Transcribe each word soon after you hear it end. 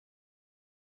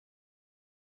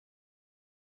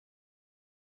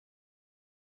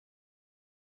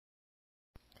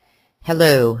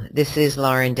Hello, this is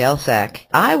Lauren Delsack.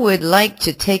 I would like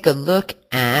to take a look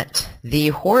at the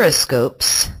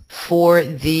horoscopes for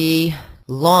the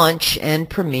launch and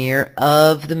premiere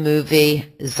of the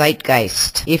movie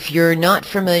Zeitgeist. If you're not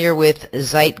familiar with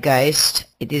Zeitgeist,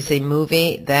 it is a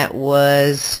movie that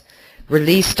was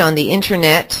released on the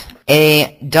internet,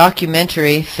 a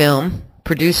documentary film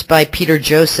produced by Peter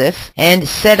Joseph and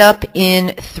set up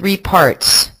in 3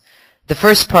 parts. The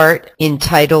first part,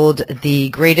 entitled The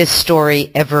Greatest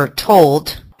Story Ever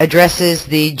Told, addresses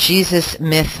the Jesus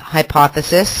myth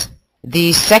hypothesis.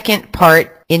 The second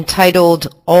part,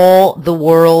 entitled All the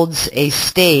World's a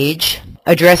Stage,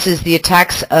 addresses the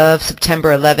attacks of September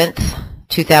 11th,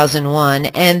 2001.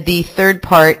 And the third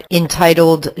part,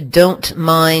 entitled Don't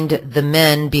Mind the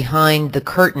Men Behind the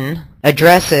Curtain,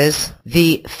 addresses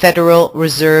the Federal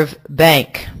Reserve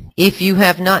Bank. If you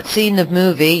have not seen the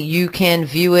movie, you can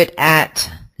view it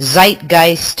at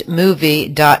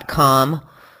zeitgeistmovie.com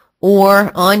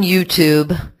or on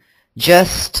YouTube.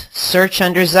 Just search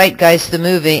under Zeitgeist the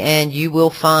Movie and you will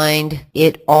find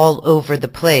it all over the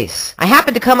place. I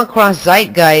happened to come across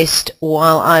Zeitgeist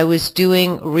while I was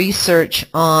doing research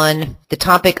on the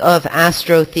topic of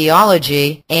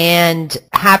astrotheology and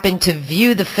happened to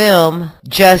view the film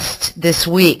just this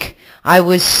week. I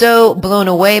was so blown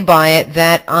away by it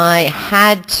that I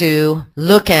had to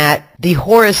look at the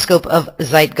horoscope of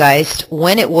Zeitgeist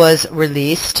when it was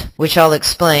released, which I'll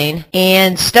explain,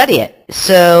 and study it.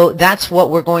 So that's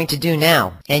what we're going to do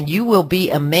now. And you will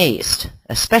be amazed,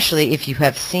 especially if you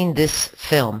have seen this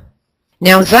film.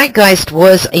 Now, Zeitgeist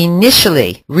was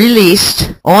initially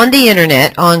released on the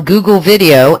internet on Google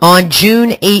Video on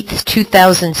June 8th,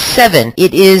 2007.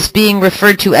 It is being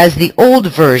referred to as the old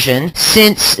version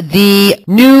since the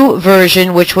new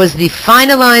version, which was the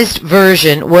finalized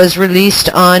version, was released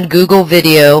on Google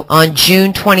Video on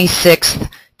June 26th,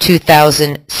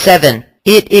 2007.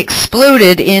 It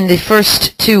exploded in the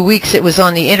first 2 weeks it was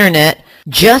on the internet.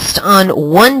 Just on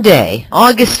one day,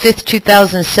 August 5th,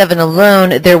 2007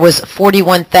 alone, there was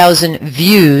 41,000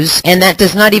 views, and that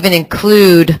does not even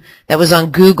include, that was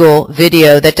on Google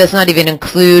Video, that does not even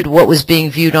include what was being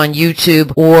viewed on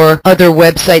YouTube or other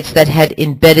websites that had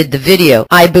embedded the video.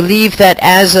 I believe that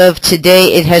as of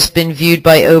today, it has been viewed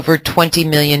by over 20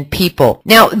 million people.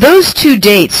 Now, those 2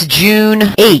 dates, June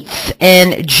 8th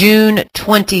and June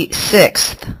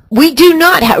 26th, we do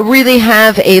not really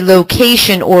have a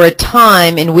location or a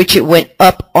time in which it went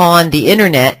up on the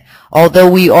internet, although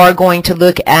we are going to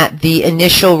look at the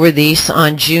initial release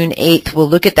on June 8th. We'll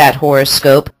look at that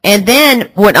horoscope. And then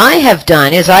what I have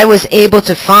done is I was able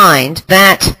to find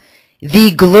that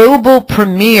the global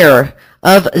premiere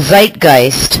of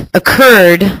Zeitgeist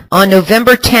occurred on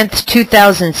November 10th,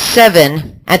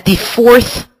 2007 at the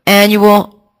 4th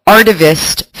Annual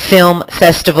Artivist Film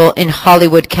Festival in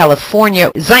Hollywood,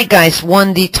 California. Zeitgeist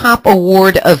won the top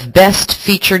award of Best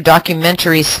Feature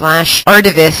Documentary /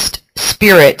 Artivist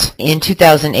Spirit in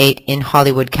 2008 in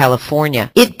Hollywood,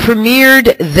 California. It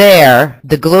premiered there,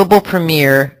 the global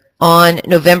premiere, on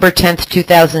November 10th,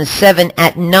 2007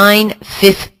 at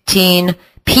 9:15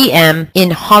 p.m. in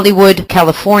Hollywood,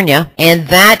 California, and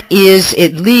that is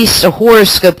at least a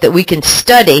horoscope that we can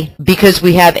study because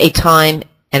we have a time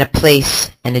and a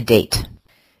place and a date.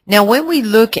 Now, when we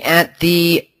look at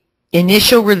the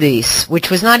initial release, which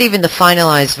was not even the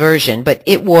finalized version, but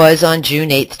it was on June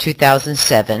 8th,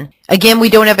 2007, again, we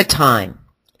don't have a time.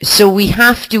 So we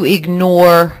have to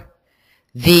ignore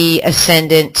the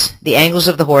ascendant, the angles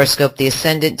of the horoscope, the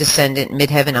ascendant, descendant,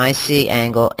 midheaven, IC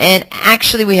angle, and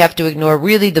actually we have to ignore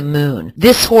really the moon.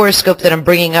 This horoscope that I'm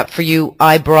bringing up for you,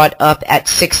 I brought up at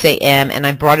 6 a.m. and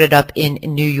I brought it up in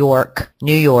New York,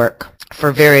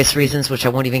 for various reasons, which I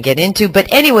won't even get into.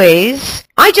 But anyways,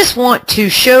 I just want to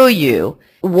show you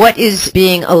what is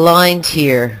being aligned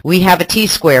here. We have a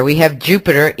T-square. We have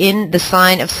Jupiter in the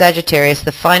sign of Sagittarius,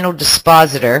 the final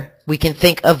dispositor. We can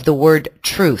think of the word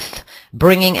truth,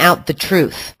 bringing out the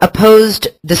truth. Opposed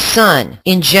the Sun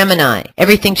in Gemini,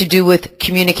 everything to do with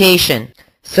communication.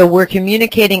 So we're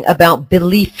communicating about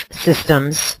belief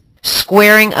systems.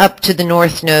 Squaring up to the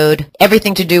North Node,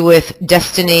 everything to do with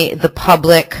destiny, the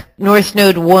public. North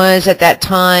Node was at that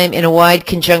time in a wide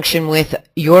conjunction with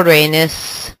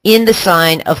Uranus in the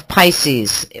sign of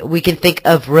Pisces. We can think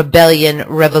of rebellion,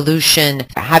 revolution,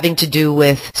 having to do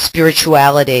with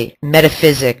spirituality,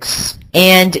 metaphysics.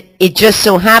 And it just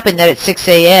so happened that at 6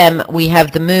 a.m. we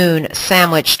have the moon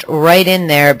sandwiched right in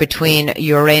there between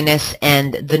Uranus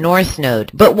and the North Node.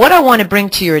 But what I want to bring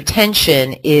to your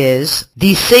attention is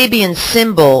the Sabian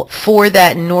symbol for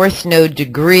that North Node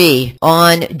degree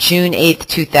on June 8th,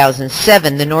 2007.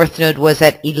 2007. The North Node was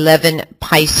at 11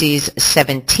 Pisces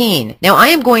 17. Now I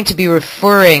am going to be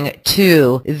referring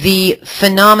to the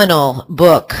phenomenal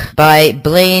book by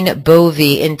Blaine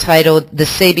Bovey entitled The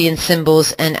Sabian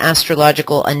Symbols and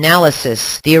Astrological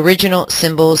Analysis, The Original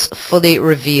Symbols Fully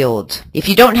Revealed. If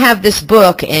you don't have this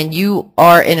book and you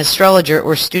are an astrologer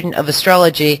or student of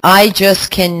astrology, I just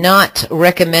cannot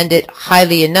recommend it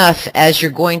highly enough, as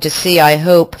you're going to see, I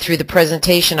hope, through the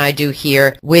presentation I do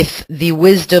here with the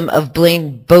wisdom of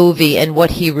Blaine Bovey and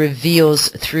what he reveals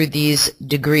through these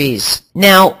degrees.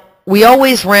 Now, we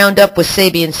always round up with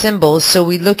Sabian symbols, so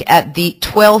we look at the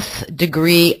 12th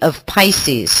degree of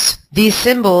Pisces. These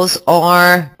symbols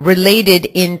are related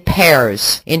in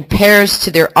pairs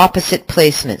to their opposite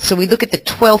placement. So we look at the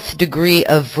 12th degree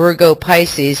of Virgo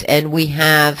Pisces, and we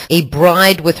have a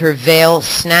bride with her veil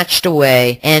snatched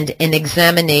away and an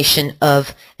examination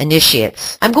of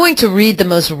initiates. I'm going to read the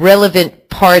most relevant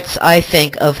parts, I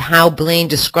think, of how Blaine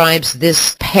describes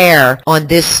this pair on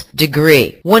this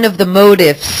degree. One of the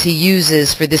motives he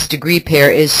uses for this degree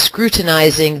pair is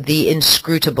scrutinizing the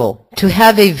inscrutable. To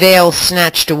have a veil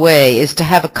snatched away is to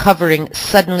have a covering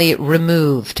suddenly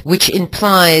removed, which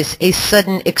implies a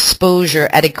sudden exposure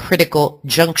at a critical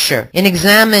juncture. An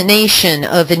examination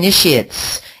of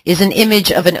initiates is an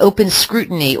image of an open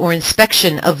scrutiny or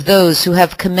inspection of those who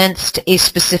have commenced a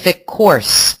specific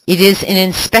course. It is an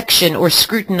inspection or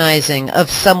scrutinizing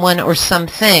of someone or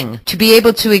something. To be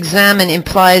able to examine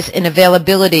implies an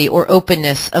availability or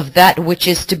openness of that which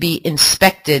is to be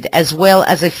inspected, as well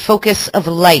as a focus of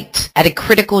light at a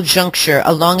critical juncture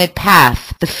along a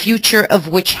path, the future of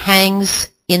which hangs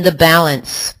in the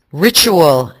balance.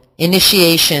 Ritual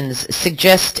initiations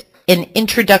suggest an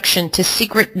introduction to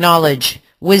secret knowledge,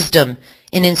 wisdom,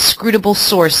 an inscrutable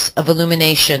source of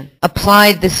illumination.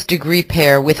 Apply this degree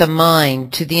pair with a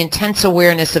mind to the intense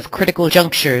awareness of critical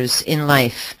junctures in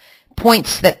life,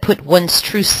 points that put one's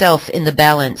true self in the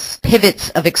balance, pivots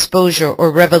of exposure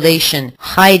or revelation,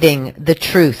 hiding the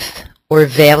truth or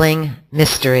veiling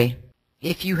mystery.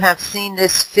 If you have seen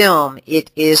this film, it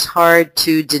is hard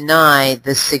to deny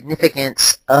the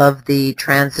significance of the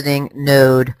transiting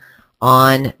node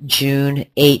on June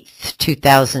 8th,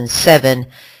 2007,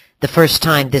 the first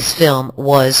time this film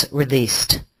was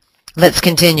released. Let's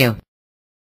continue.